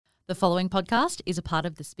The following podcast is a part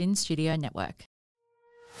of the Spin Studio Network.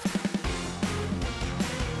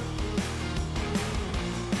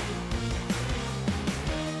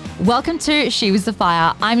 Welcome to She Was the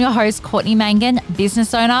Fire. I'm your host, Courtney Mangan,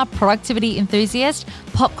 business owner, productivity enthusiast,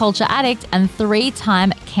 pop culture addict, and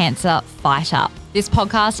 3-time cancer fighter. This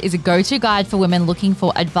podcast is a go-to guide for women looking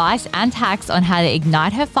for advice and hacks on how to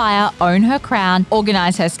ignite her fire, own her crown,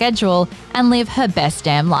 organize her schedule, and live her best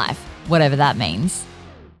damn life, whatever that means.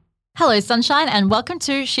 Hello, sunshine, and welcome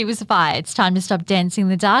to She Was the Fire. It's time to stop dancing in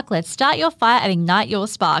the dark. Let's start your fire and ignite your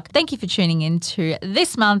spark. Thank you for tuning in to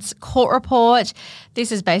this month's Court Report.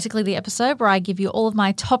 This is basically the episode where I give you all of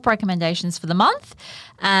my top recommendations for the month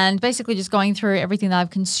and basically just going through everything that I've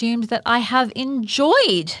consumed that I have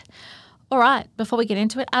enjoyed. All right, before we get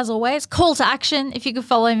into it, as always, call to action. If you could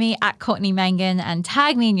follow me at Courtney Mangan and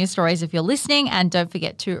tag me in your stories if you're listening, and don't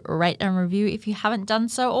forget to rate and review if you haven't done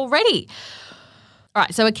so already. All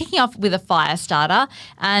right, so we're kicking off with a fire starter,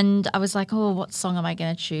 and I was like, what song am I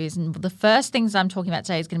going to choose? And the first things I'm talking about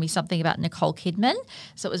today is going to be something about Nicole Kidman.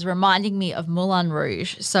 So it was reminding me of Moulin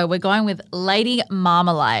Rouge. So we're going with Lady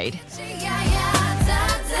Marmalade.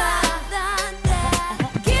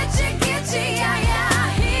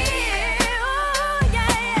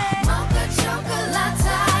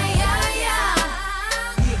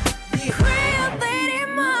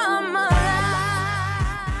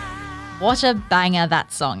 What a banger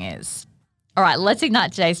that song is. All right, let's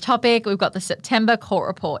ignite today's topic. We've got the September Court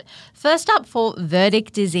Report. First up for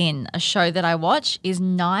Verdict is In, a show that I watch, is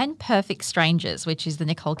 9 Perfect Strangers, which is the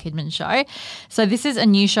Nicole Kidman show. So this is a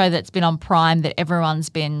new show that's been on Prime that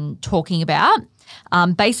everyone's been talking about.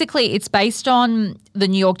 Basically, it's based on the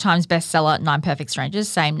New York Times bestseller, 9 Perfect Strangers,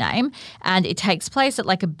 same name, and it takes place at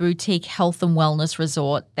like a boutique health and wellness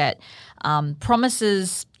resort that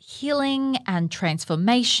promises healing and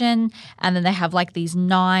transformation, and then they have like these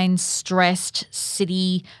 9 stressed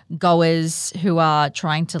city goers who are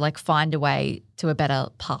trying to like find a way to a better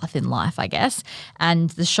path in life, I guess. And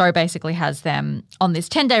the show basically has them on this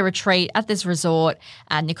 10-day retreat at this resort,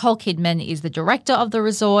 and Nicole Kidman is the director of the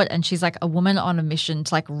resort, and she's like a woman on a mission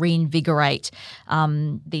to like reinvigorate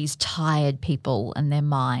these tired people and their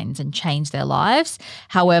minds and change their lives.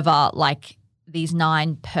 However, like these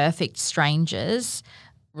 9 perfect strangers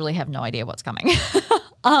really have no idea what's coming.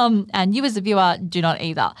 And you as a viewer do not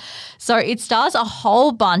either. So it stars a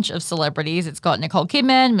whole bunch of celebrities. It's got Nicole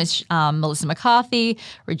Kidman, Melissa McCarthy,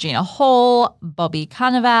 Regina Hall, Bobby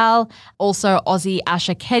Cannavale, also Aussie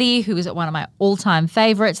Asha Ketty, who is one of my all-time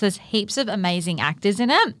favorites. There's heaps of amazing actors in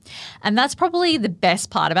it. And that's probably the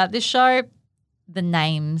best part about this show, the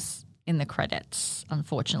names in the credits,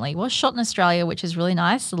 unfortunately. It was shot in Australia, which is really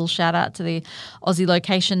nice. A little shout out to the Aussie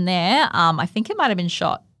location there. I think it might have been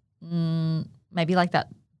shot maybe like that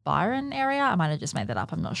Byron area. I might have just made that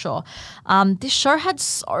up. I'm not sure. This show had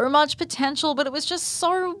so much potential, but it was just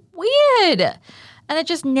so weird. And it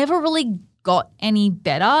just never really got any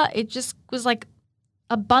better. It just was like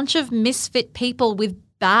a bunch of misfit people with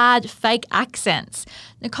bad fake accents.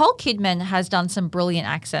 Nicole Kidman has done some brilliant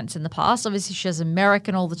accents in the past. Obviously, she has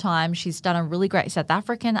American all the time. She's done a really great South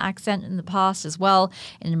African accent in the past as well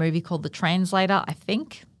in a movie called The Translator, I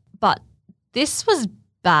think. But this was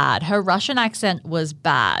bad. Her Russian accent was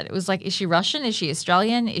bad. It was like, is she Russian? Is she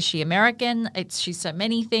Australian? Is she American? She's so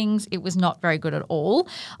many things. It was not very good at all.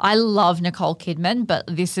 I love Nicole Kidman, but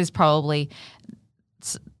this is probably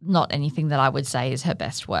not anything that I would say is her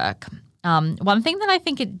best work. One thing that I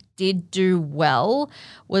think it did do well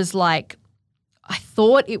was like I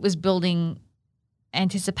thought it was building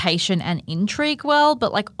anticipation and intrigue well,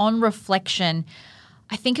 but like on reflection,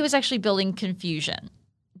 I think it was actually building confusion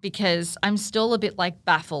because I'm still a bit like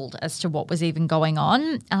baffled as to what was even going on,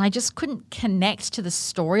 and I just couldn't connect to the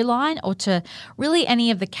storyline or to really any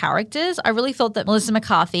of the characters. I really thought that Melissa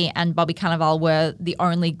McCarthy and Bobby Cannavale were the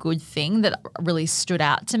only good thing that really stood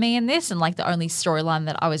out to me in this and like the only storyline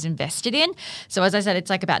that I was invested in. So as I said, it's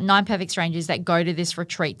like about 9 perfect strangers that go to this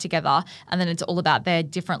retreat together, and then it's all about their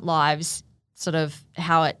different lives, sort of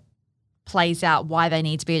how it plays out, why they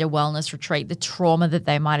need to be at a wellness retreat, the trauma that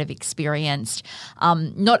they might have experienced.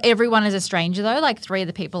 Not everyone is a stranger though. Like 3 of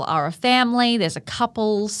the people are a family. There's a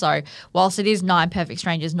couple. So whilst it is 9 perfect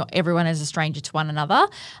strangers, not everyone is a stranger to one another.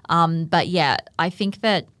 But yeah, I think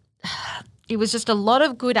that it was just a lot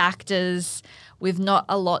of good actors with not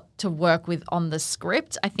a lot to work with on the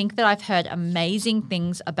script. I think that I've heard amazing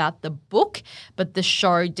things about the book, but the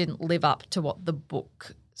show didn't live up to what the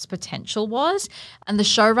book potential was. And the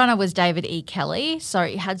showrunner was David E. Kelly. So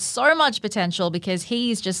it had so much potential because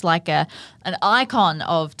he's just like an icon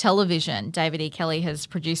of television. David E. Kelly has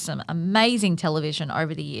produced some amazing television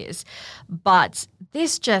over the years. But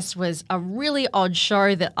this just was a really odd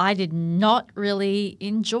show that I did not really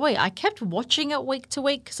enjoy. I kept watching it week to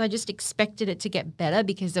week because I just expected it to get better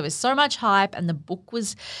because there was so much hype and the book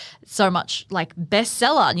was so much like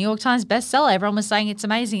bestseller, New York Times bestseller. Everyone was saying it's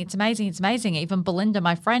amazing, it's amazing, it's amazing. Even Belinda,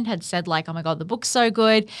 my friend, had said like, oh my God, the book's so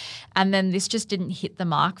good. And then this just didn't hit the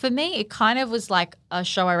mark for me. It kind of was like a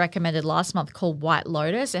show I recommended last month called White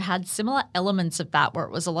Lotus. It had similar elements of that where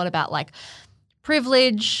it was a lot about like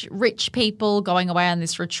privilege, rich people going away on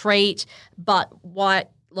this retreat. But White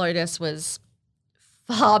Lotus was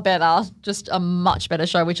far better, just a much better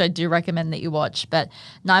show, which I do recommend that you watch. But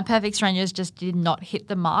Nine Perfect Strangers just did not hit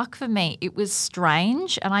the mark for me. It was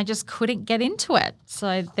strange and I just couldn't get into it.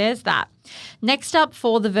 So there's that. Next up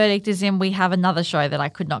for The Verdict Is In, we have another show that I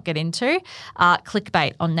could not get into,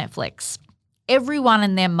 Clickbait on Netflix. Everyone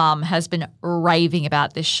and their mum has been raving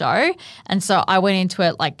about this show. And so I went into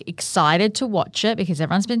it like excited to watch it because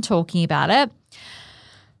everyone's been talking about it.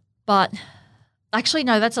 But actually,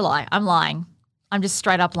 no, that's a lie. I'm lying. I'm just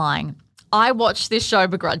straight up lying. I watched this show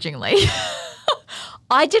begrudgingly.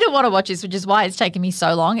 I didn't want to watch this, which is why it's taken me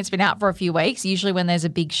so long. It's been out for a few weeks. Usually when there's a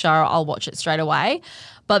big show, I'll watch it straight away.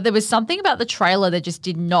 But there was something about the trailer that just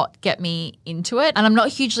did not get me into it. And I'm not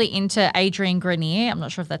hugely into Adrian Grenier. I'm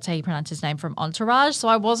not sure if that's how you pronounce his name, from Entourage. So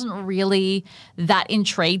I wasn't really that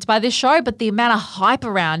intrigued by this show. But the amount of hype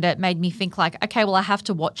around it made me think like, okay, well, I have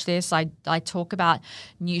to watch this. I talk about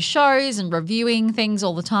new shows and reviewing things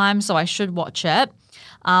all the time, so I should watch it.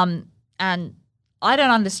 And I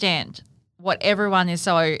don't understand what everyone is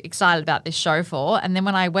so excited about this show for. And then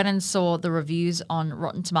when I went and saw the reviews on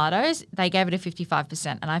Rotten Tomatoes, they gave it a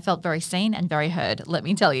 55%. And I felt very seen and very heard, let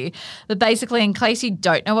me tell you. But basically, in case you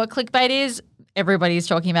don't know what clickbait is, everybody is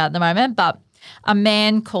talking about it at the moment. But a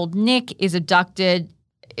man called Nick is abducted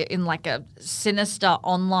in like a sinister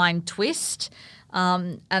online twist.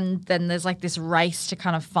 And then there's like this race to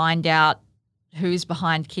kind of find out who's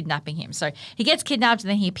behind kidnapping him. So he gets kidnapped and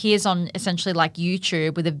then he appears on essentially like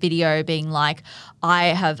YouTube with a video being like, I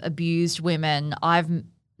have abused women. I've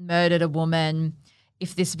murdered a woman.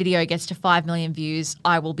 If this video gets to 5 million views,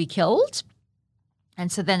 I will be killed. And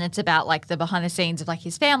so then it's about like the behind the scenes of like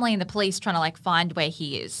his family and the police trying to like find where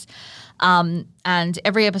he is. And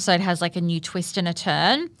every episode has like a new twist and a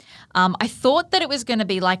turn. I thought that it was going to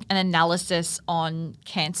be like an analysis on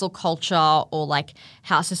cancel culture or like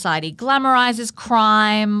how society glamorizes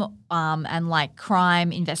crime and like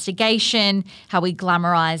crime investigation, how we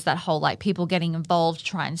glamorize that whole like people getting involved to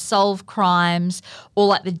try and solve crimes, or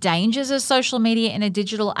like the dangers of social media in a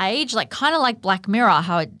digital age, like kind of like Black Mirror,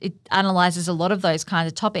 how it analyzes a lot of those kinds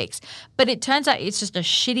of topics. But it turns out it's just a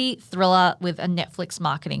shitty thriller with a Netflix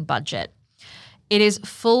marketing budget. It is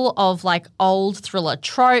full of like old thriller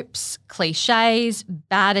tropes, cliches,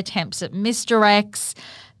 bad attempts at misdirects,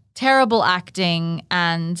 terrible acting,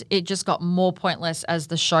 and it just got more pointless as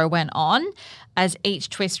the show went on. As each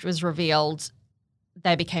twist was revealed,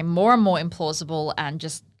 they became more and more implausible and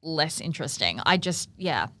just less interesting. I'm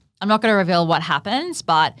not going to reveal what happens,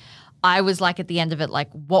 but I was like at the end of it,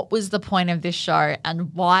 like, what was the point of this show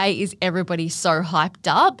and why is everybody so hyped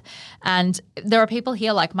up? And there are people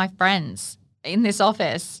here, like my friends in this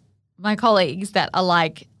office, my colleagues, that are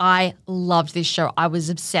like, I loved this show. I was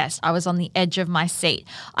obsessed. I was on the edge of my seat.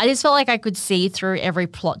 I just felt like I could see through every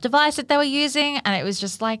plot device that they were using, and it was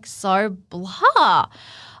just like so blah.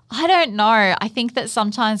 I don't know. I think that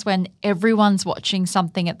sometimes when everyone's watching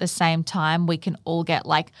something at the same time, we can all get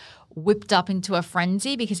like whipped up into a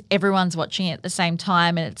frenzy because everyone's watching it at the same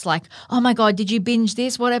time, and it's like, oh my God, did you binge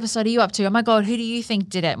this? What episode are you up to? Oh my God, who do you think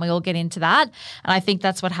did it? And we all get into that. And I think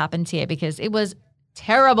that's what happened here because it was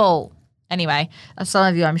terrible. Anyway, some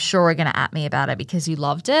of you I'm sure are going to at me about it because you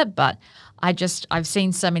loved it, but I've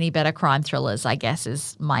seen so many better crime thrillers, I guess,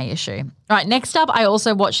 is my issue. All right, next up, I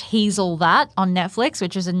also watched He's All That on Netflix,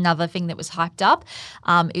 which is another thing that was hyped up.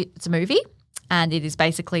 It's a movie, and it is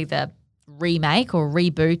basically the remake or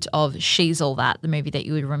reboot of She's All That, the movie that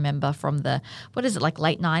you would remember from the, like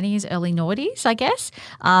late 90s, early noughties, I guess.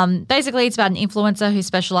 Basically, it's about an influencer who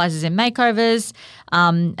specializes in makeovers,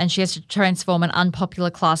 and she has to transform an unpopular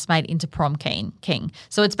classmate into prom king.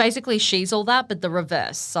 So it's basically She's All That, but the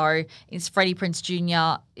reverse. So it's Freddie Prinze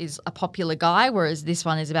Jr. is a popular guy, whereas this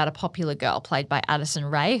one is about a popular girl played by Addison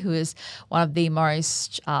Rae, who is one of the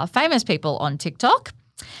most famous people on TikTok.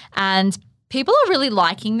 And people are really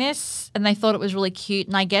liking this and they thought it was really cute.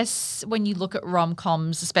 And I guess when you look at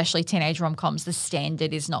rom-coms, especially teenage rom-coms, the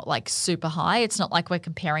standard is not like super high. It's not like we're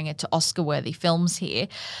comparing it to Oscar-worthy films here.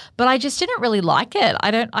 But I just didn't really like it.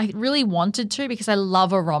 I really wanted to because I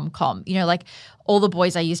love a rom-com. You know, like All the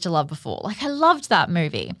Boys I Used to Love Before. Like I loved that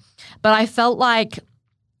movie. But I felt like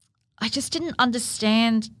I just didn't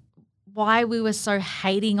understand why we were so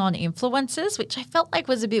hating on influencers, which I felt like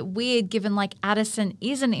was a bit weird given like Addison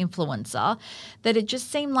is an influencer, that it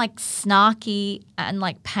just seemed like snarky and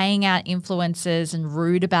like paying out influencers and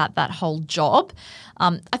rude about that whole job.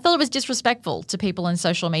 I thought it was disrespectful to people in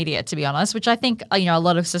social media, to be honest, which I think, a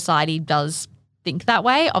lot of society does think that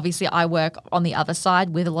way. Obviously, I work on the other side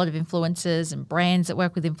with a lot of influencers and brands that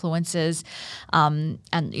work with influencers. And,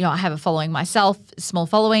 I have a following myself, small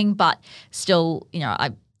following, but still,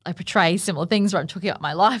 I portray similar things where I'm talking about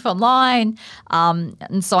my life online.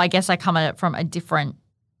 And so I guess I come at it from a different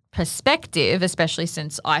perspective, especially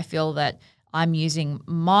since I feel that I'm using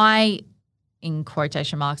my, in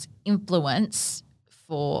quotation marks, influence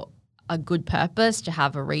for a good purpose, to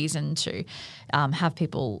have a reason to have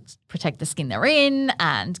people protect the skin they're in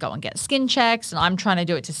and go and get skin checks. And I'm trying to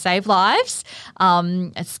do it to save lives, a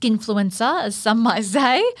skinfluencer, as some might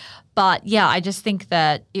say. But yeah, I just think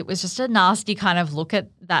that it was just a nasty kind of look at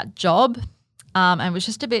that job, and it was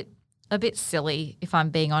just a bit silly, if I'm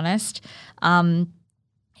being honest.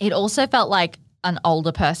 It also felt like an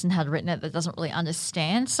older person had written it that doesn't really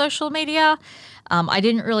understand social media. I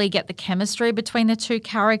didn't really get the chemistry between the two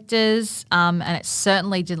characters, and it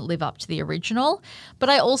certainly didn't live up to the original. But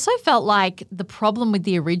I also felt like the problem with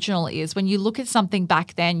the original is when you look at something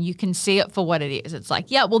back then, you can see it for what it is. It's like,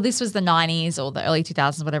 yeah, well, this was the 90s or the early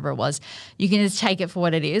 2000s, whatever it was. You can just take it for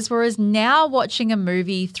what it is. Whereas now watching a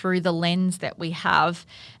movie through the lens that we have,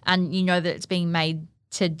 and you know that it's being made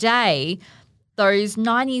today, those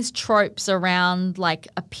 90s tropes around like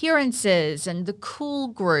appearances and the cool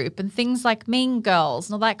group and things like Mean Girls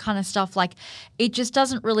and all that kind of stuff, like it just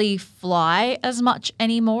doesn't really fly as much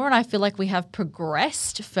anymore. And I feel like we have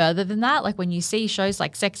progressed further than that. Like when you see shows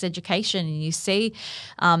like Sex Education and you see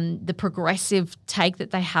the progressive take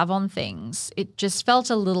that they have on things, it just felt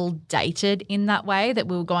a little dated in that way, that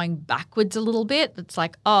we were going backwards a little bit. It's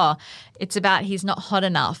like, oh, it's about he's not hot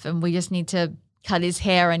enough and we just need to cut his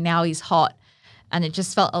hair and now he's hot. And it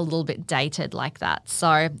just felt a little bit dated like that.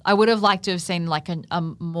 So I would have liked to have seen like a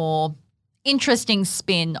more interesting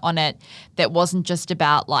spin on it that wasn't just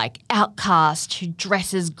about like Outcast who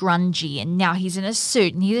dresses grungy and now he's in a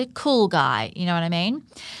suit and he's a cool guy. You know what I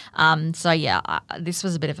mean? So yeah, this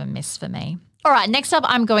was a bit of a miss for me. All right, next up,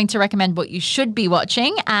 I'm going to recommend what you should be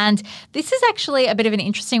watching. And this is actually a bit of an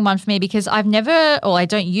interesting one for me because I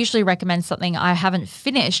don't usually recommend something I haven't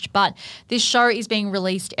finished, but this show is being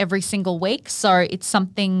released every single week. So it's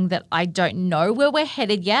something that I don't know where we're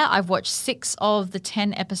headed yet. I've watched 6 of the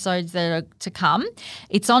 10 episodes that are to come.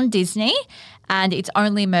 It's on Disney. And it's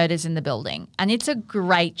Only Murders in the Building. And it's a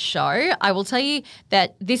great show. I will tell you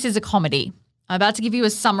that this is a comedy. I'm about to give you a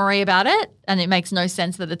summary about it, and it makes no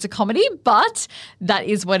sense that it's a comedy, but that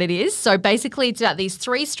is what it is. So basically it's about these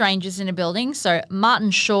 3 strangers in a building. So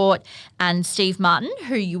Martin Short and Steve Martin,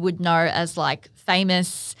 who you would know as like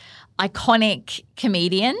famous, iconic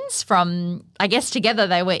comedians from, I guess together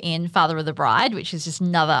they were in Father of the Bride, which is just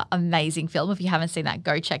another amazing film. If you haven't seen that,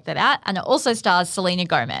 go check that out. And it also stars Selena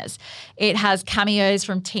Gomez. It has cameos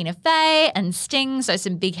from Tina Fey and Sting, so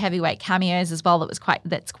some big heavyweight cameos as well.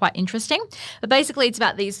 That's quite interesting. But basically it's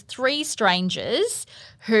about these 3 strangers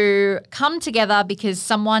who come together because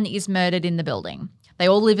someone is murdered in the building. They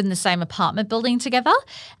all live in the same apartment building together,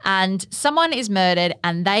 and someone is murdered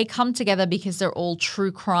and they come together because they're all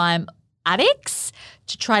true crime addicts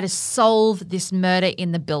to try to solve this murder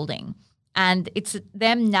in the building. And it's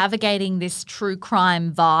them navigating this true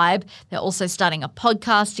crime vibe. They're also starting a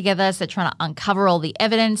podcast together, so they're trying to uncover all the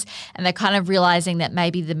evidence, and they're kind of realizing that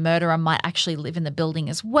maybe the murderer might actually live in the building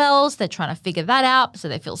as well, so they're trying to figure that out so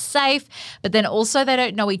they feel safe. But then also they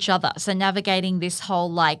don't know each other, so navigating this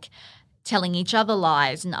whole like telling each other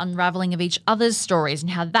lies and unraveling of each other's stories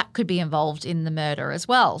and how that could be involved in the murder as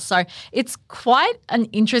well. So it's quite an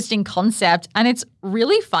interesting concept and it's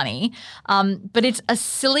really funny, but it's a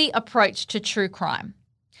silly approach to true crime.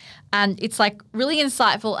 And it's like really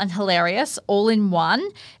insightful and hilarious all in one.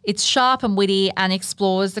 It's sharp and witty and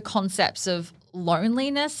explores the concepts of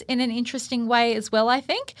loneliness in an interesting way as well, I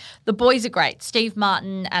think. The boys are great. Steve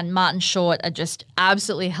Martin and Martin Short are just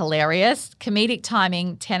absolutely hilarious. Comedic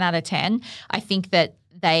timing, 10 out of 10. I think that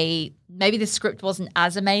maybe the script wasn't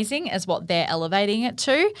as amazing as what they're elevating it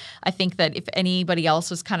to. I think that if anybody else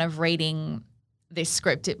was kind of reading this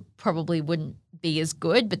script, it probably wouldn't be as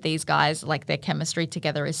good, but these guys, like their chemistry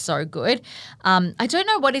together is so good. I don't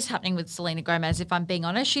know what is happening with Selena Gomez, if I'm being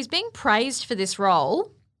honest. She's being praised for this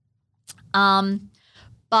role,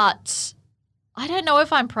 but I don't know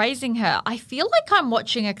if I'm praising her. I feel like I'm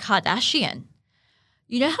watching a Kardashian.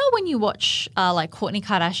 You know how when you watch like Kourtney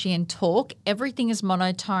Kardashian talk, everything is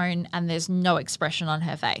monotone and there's no expression on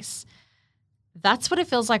her face? That's what it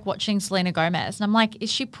feels like watching Selena Gomez. And I'm like, is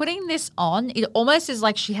she putting this on? It almost is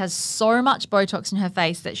like she has so much Botox in her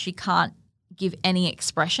face that she can't give any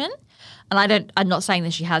expression. And I'm not saying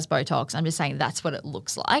that she has Botox. I'm just saying that's what it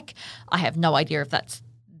looks like. I have no idea if that's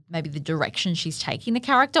maybe the direction she's taking the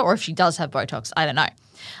character or if she does have Botox. I don't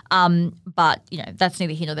know. But, that's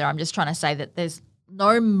neither here nor there. I'm just trying to say that there's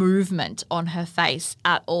no movement on her face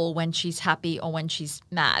at all when she's happy or when she's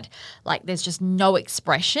mad. Like there's just no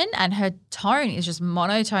expression and her tone is just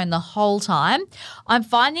monotone the whole time. I'm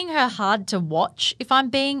finding her hard to watch, if I'm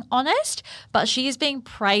being honest, but she is being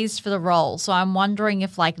praised for the role. So I'm wondering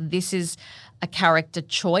if like this is a character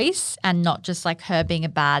choice and not just like her being a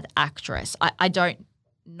bad actress. I don't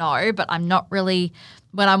know, but I'm not really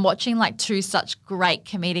 – when I'm watching like two such great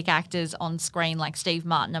comedic actors on screen like Steve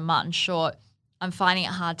Martin and Martin Short, I'm finding it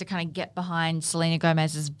hard to kind of get behind Selena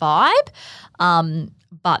Gomez's vibe,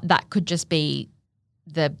 but that could just be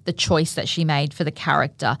the choice that she made for the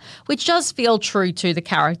character, which does feel true to the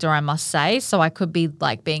character, I must say. So I could be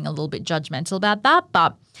like being a little bit judgmental about that,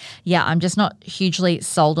 but yeah, I'm just not hugely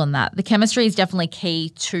sold on that. The chemistry is definitely key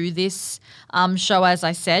to this show, as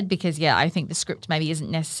I said, because I think the script maybe isn't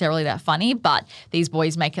necessarily that funny, but these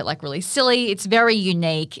boys make it like really silly. It's very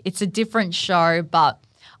unique. It's a different show, but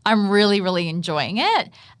I'm really, really enjoying it,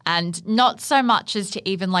 and not so much as to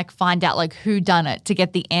even like find out like who done it to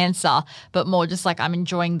get the answer, but more just like I'm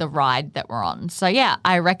enjoying the ride that we're on. So yeah,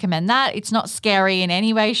 I recommend that. It's not scary in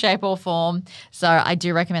any way, shape or form. So I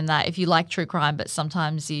do recommend that if you like true crime, but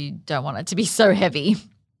sometimes you don't want it to be so heavy.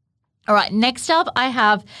 All right, next up I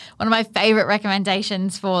have one of my favorite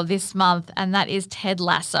recommendations for this month, and that is Ted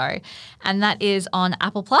Lasso. And that is on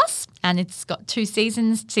Apple Plus, and it's got 2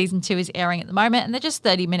 seasons. Season 2 is airing at the moment, and they're just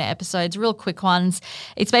 30-minute episodes, real quick ones.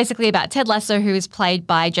 It's basically about Ted Lasso, who is played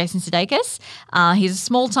by Jason Sudeikis. He's a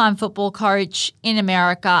small-time football coach in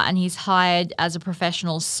America, and he's hired as a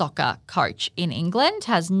professional soccer coach in England,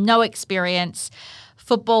 has no experience.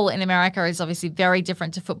 Football in America is obviously very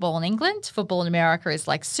different to football in England. Football in America is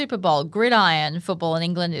like Super Bowl, gridiron. Football in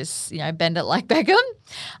England is, bend it like Beckham.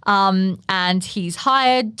 And he's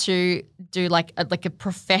hired to do like a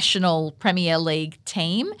professional Premier League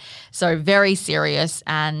team. So very serious,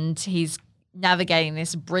 and he's navigating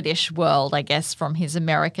this British world, I guess, from his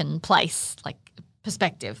American place, like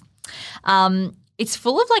perspective. It's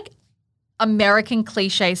full of like American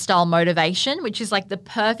cliche style motivation, which is like the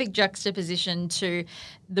perfect juxtaposition to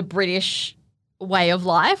the British way of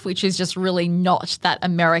life, which is just really not that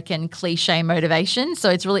American cliche motivation. So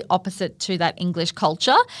it's really opposite to that English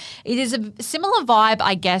culture. It is a similar vibe,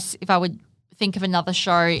 I guess, if I would think of another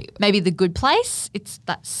show, maybe The Good Place. It's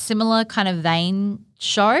that similar kind of vein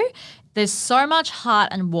show. There's so much heart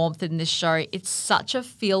and warmth in this show. It's such a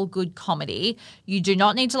feel-good comedy. You do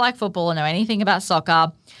not need to like football or know anything about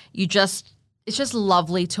soccer. It's just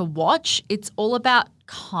lovely to watch. It's all about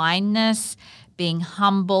kindness, being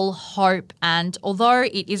humble, hope, and although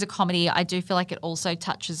it is a comedy, I do feel like it also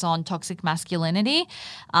touches on toxic masculinity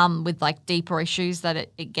with like deeper issues that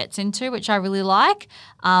it gets into, which I really like.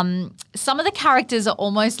 Some of the characters are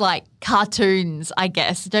almost like cartoons, I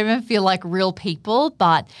guess. They don't even feel like real people,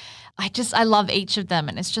 but I love each of them,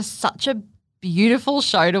 and it's just such a beautiful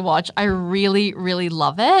show to watch. I really, really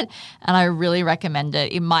love it, and I really recommend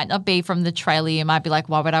it. It might not be from the trailer. You might be like,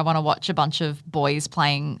 why would I want to watch a bunch of boys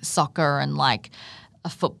playing soccer and like a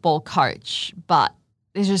football coach? But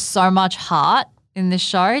there's just so much heart in this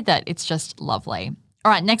show that it's just lovely.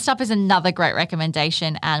 All right, next up is another great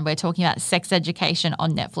recommendation, and we're talking about Sex Education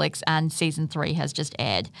on Netflix, and season 3 has just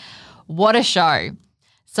aired. What a show.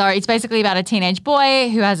 So it's basically about a teenage boy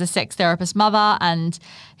who has a sex therapist mother, and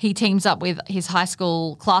he teams up with his high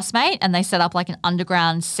school classmate, and they set up like an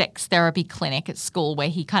underground sex therapy clinic at school where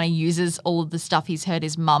he kind of uses all of the stuff he's heard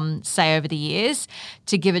his mum say over the years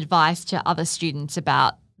to give advice to other students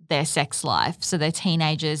about their sex life. So they're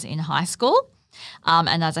teenagers in high school.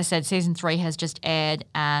 And as I said, season 3 has just aired,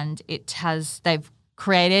 and they've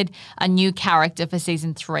created a new character for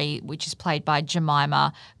season 3, which is played by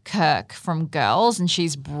Jemima Kirk from Girls, and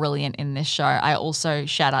she's brilliant in this show. I also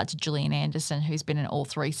shout out to Gillian Anderson, who's been in all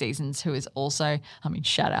 3 seasons, who is also,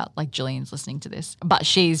 shout out, like Gillian's listening to this, but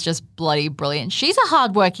she's just bloody brilliant. She's a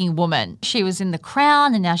hardworking woman. She was in The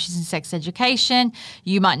Crown and now she's in Sex Education.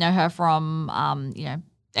 You might know her from,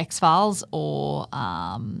 X-Files or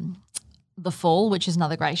The Fall, which is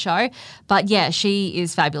another great show. But yeah, she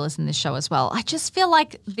is fabulous in this show as well. I just feel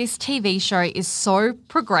like this TV show is so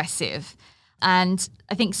progressive. And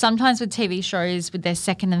I think sometimes with TV shows, with their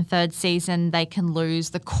second and third season, they can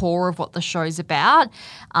lose the core of what the show's about.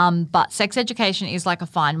 But Sex Education is like a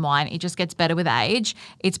fine wine. It just gets better with age.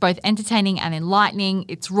 It's both entertaining and enlightening.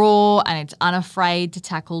 It's raw and it's unafraid to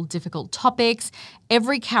tackle difficult topics.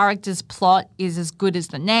 Every character's plot is as good as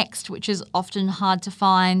the next, which is often hard to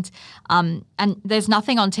find. And there's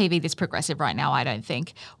nothing on TV this progressive right now, I don't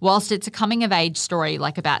think. Whilst it's a coming-of-age story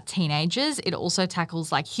like about teenagers, it also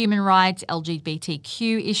tackles like human rights, LGBTQ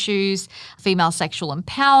issues, female sexual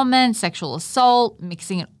empowerment, sexual assault,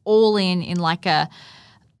 mixing it all in like a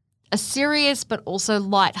serious but also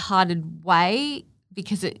light-hearted way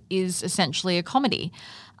because it is essentially a comedy.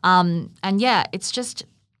 And yeah, it's just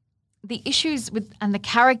the issues with and the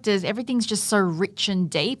characters, everything's just so rich and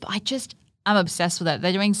deep. I'm obsessed with it.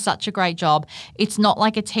 They're doing such a great job. It's not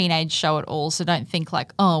like a teenage show at all, so don't think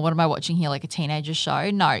like, oh, what am I watching here, like a teenager show?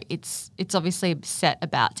 No, it's obviously set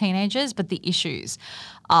about teenagers, but the issues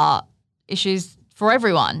are issues for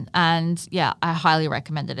everyone. And yeah, I highly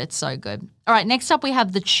recommend it. It's so good. All right, next up we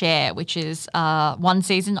have The Chair, which is 1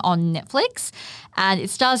 season on Netflix, and it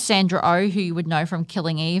stars Sandra Oh, who you would know from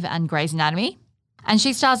Killing Eve and Grey's Anatomy. And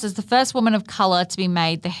she stars as the first woman of colour to be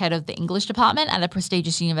made the head of the English department at a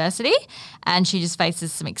prestigious university. And she just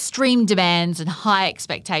faces some extreme demands and high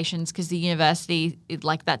expectations because the university,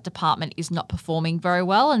 like that department, is not performing very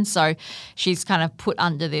well. And so she's kind of put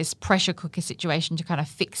under this pressure cooker situation to kind of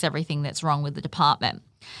fix everything that's wrong with the department.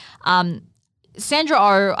 Sandra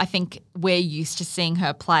Oh, I think we're used to seeing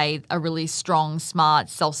her play a really strong, smart,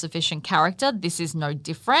 self-sufficient character. This is no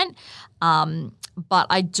different. But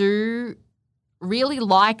I do really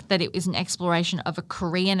like that it was an exploration of a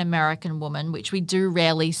Korean American woman, which we do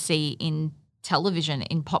rarely see in television,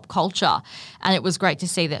 in pop culture. And it was great to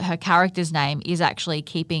see that her character's name is actually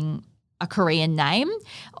keeping a Korean name.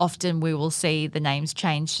 Often we will see the names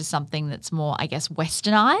change to something that's more, I guess,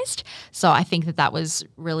 westernized. So I think that was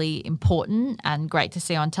really important and great to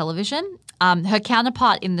see on television. Her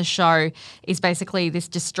counterpart in the show is basically this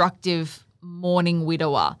destructive mourning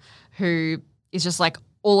widower who is just like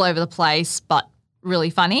all over the place, but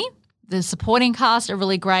really funny. The supporting cast are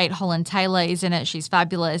really great. Holland Taylor is in it. She's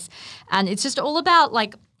fabulous. And it's just all about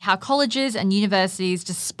like how colleges and universities,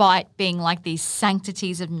 despite being like these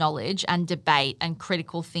sanctities of knowledge and debate and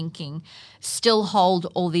critical thinking, still hold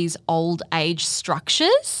all these old age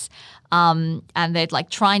structures. And they're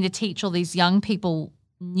like trying to teach all these young people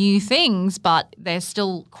new things, but they're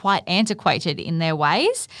still quite antiquated in their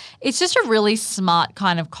ways. It's just a really smart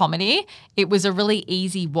kind of comedy. It was a really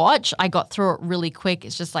easy watch. I got through it really quick.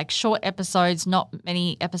 It's just like short episodes, not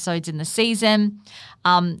many episodes in the season.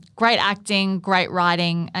 Great acting, great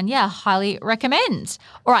writing, and yeah, highly recommend.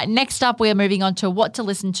 All right, next up, we are moving on to what to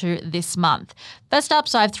listen to this month. First up,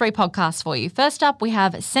 so I have 3 podcasts for you. First up, we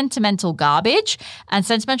have Sentimental Garbage, and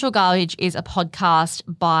Sentimental Garbage is a podcast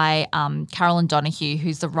by Carolyn Donahue,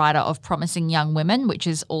 who's the writer of Promising Young Women, which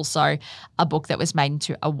is also a book that was made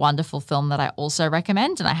into a wonderful film that I also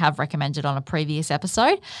recommend, and I have recommended on a previous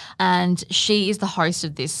episode. And she is the host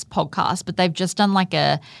of this podcast, but they've just done like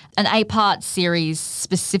an 8-part series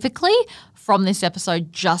specifically from this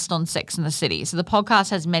episode just on Sex and the City. So the podcast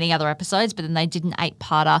has many other episodes, but then they did an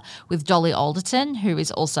 8-parter with Dolly Alderton, who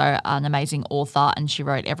is also an amazing author, and she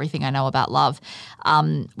wrote Everything I Know About Love,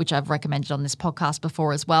 which I've recommended on this podcast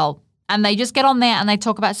before as well. And they just get on there and they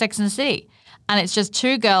talk about Sex and the City. And it's just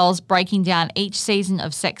 2 girls breaking down each season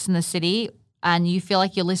of Sex and the City, and you feel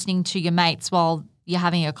like you're listening to your mates while you're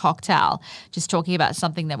having a cocktail, just talking about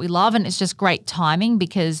something that we love. And it's just great timing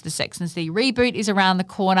because the Sex and the City reboot is around the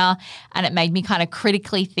corner, and it made me kind of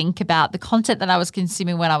critically think about the content that I was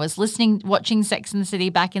consuming when I was watching Sex and the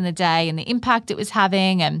City back in the day, and the impact it was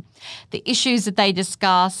having and the issues that they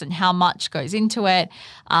discuss and how much goes into it.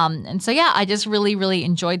 And so, yeah, I just really, really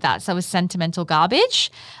enjoyed that. So it was Sentimental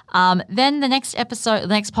Garbage. Then the next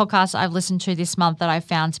podcast I've listened to this month that I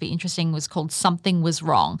found to be interesting was called Something Was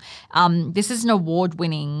Wrong. This is an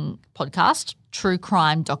award-winning podcast, true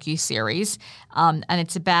crime docuseries, and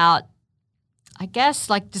it's about I guess,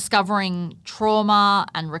 like discovering trauma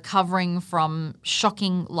and recovering from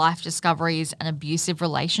shocking life discoveries and abusive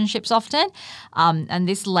relationships often. And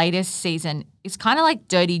this latest season is kind of like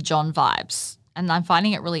Dirty John vibes. And I'm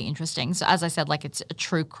finding it really interesting. So as I said, like it's a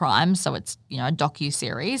true crime. So it's, a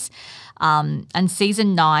docu-series. And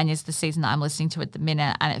season 9 is the season that I'm listening to at the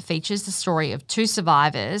minute. And it features the story of 2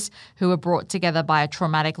 survivors who were brought together by a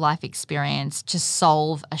traumatic life experience to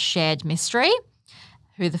solve a shared mystery.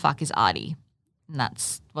 Who the fuck is Artie? And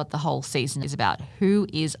that's what the whole season is about. Who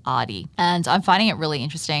is Artie? And I'm finding it really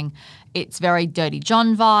interesting. It's very Dirty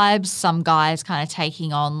John vibes. Some guys kind of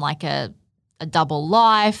taking on like a double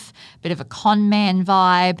life, bit of a con man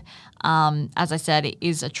vibe. As I said, it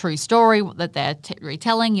is a true story that they're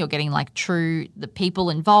retelling. You're getting like the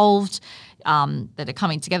people involved that are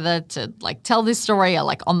coming together to like tell this story are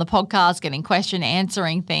like on the podcast, getting question,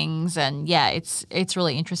 answering things. And yeah, it's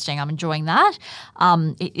really interesting. I'm enjoying that.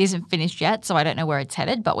 It isn't finished yet, so I don't know where it's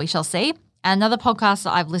headed, but we shall see. And another podcast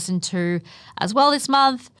that I've listened to as well this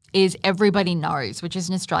month is Everybody Knows, which is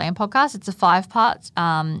an Australian podcast. It's a 5-part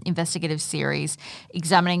investigative series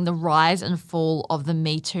examining the rise and fall of the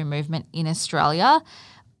Me Too movement in Australia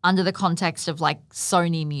under the context of like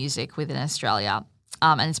Sony Music within Australia.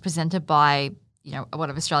 And it's presented by, one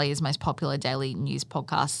of Australia's most popular daily news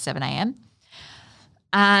podcasts, 7am.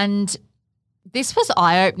 And this was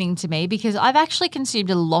eye-opening to me because I've actually consumed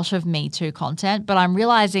a lot of Me Too content, but I'm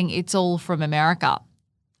realizing it's all from America.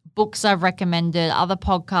 Books I've recommended, other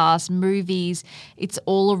podcasts, movies, it's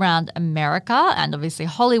all around America and obviously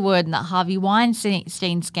Hollywood and that Harvey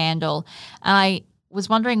Weinstein scandal. And I was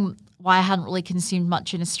wondering why I hadn't really consumed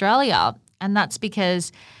much in Australia. And that's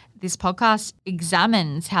because this podcast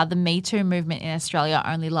examines how the Me Too movement in Australia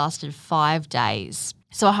only lasted 5 days.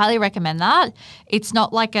 So I highly recommend that. It's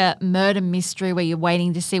not like a murder mystery where you're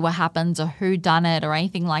waiting to see what happens or who done it or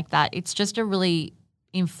anything like that. It's just a really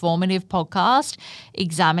informative podcast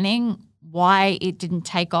examining why it didn't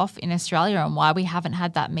take off in Australia and why we haven't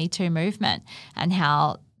had that Me Too movement and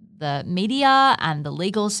how the media and the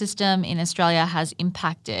legal system in Australia has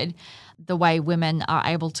impacted the way women are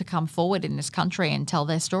able to come forward in this country and tell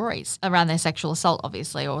their stories around their sexual assault,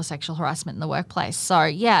 obviously, or sexual harassment in the workplace. So,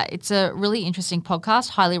 yeah, it's a really interesting podcast.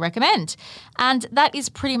 Highly recommend. And that is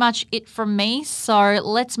pretty much it from me. So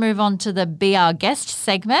let's move on to the Be Our Guest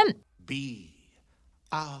segment. Be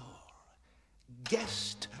our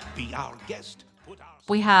guest. Be our guest.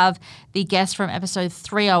 We have the guest from episode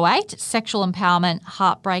 308, Sexual Empowerment,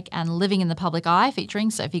 Heartbreak and Living in the Public Eye,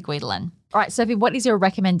 featuring Sophie Guidelin. All right, Sophie, what is your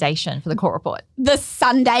recommendation for the court report? The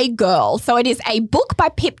Sunday Girl. So it is a book by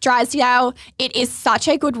Pip Drysdale. It is such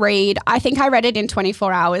a good read. I think I read it in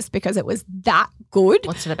 24 hours because it was that good.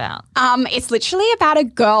 What's it about? It's literally about a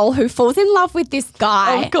girl who falls in love with this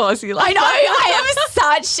guy. Of course you like I know. I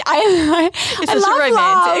love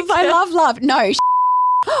romantic. love. I love love. No, I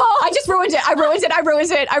just ruined it. I ruined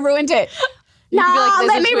it. Nah,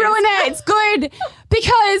 let me ruin it. It's good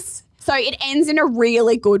because so it ends in a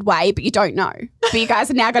really good way, but you don't know. But you guys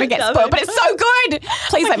are now going to get spoiled. But it's so good.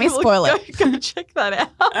 Please let me spoil it. Go check that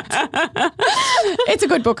out. It's a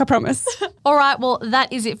good book, I promise. All right, well,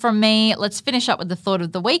 that is it from me. Let's finish up with the thought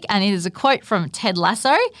of the week, and it is a quote from Ted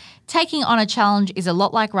Lasso. Taking on a challenge is a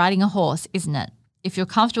lot like riding a horse, isn't it? If you're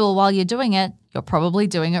comfortable while you're doing it, you're probably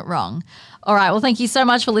doing it wrong. All right, well, thank you so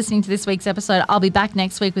much for listening to this week's episode. I'll be back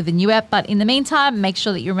next week with a new ep, but in the meantime, make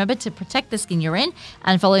sure that you remember to protect the skin you're in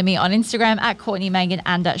and follow me on Instagram at Courtney Megan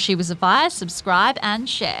and She Was a Fire. Subscribe and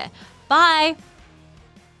share. Bye.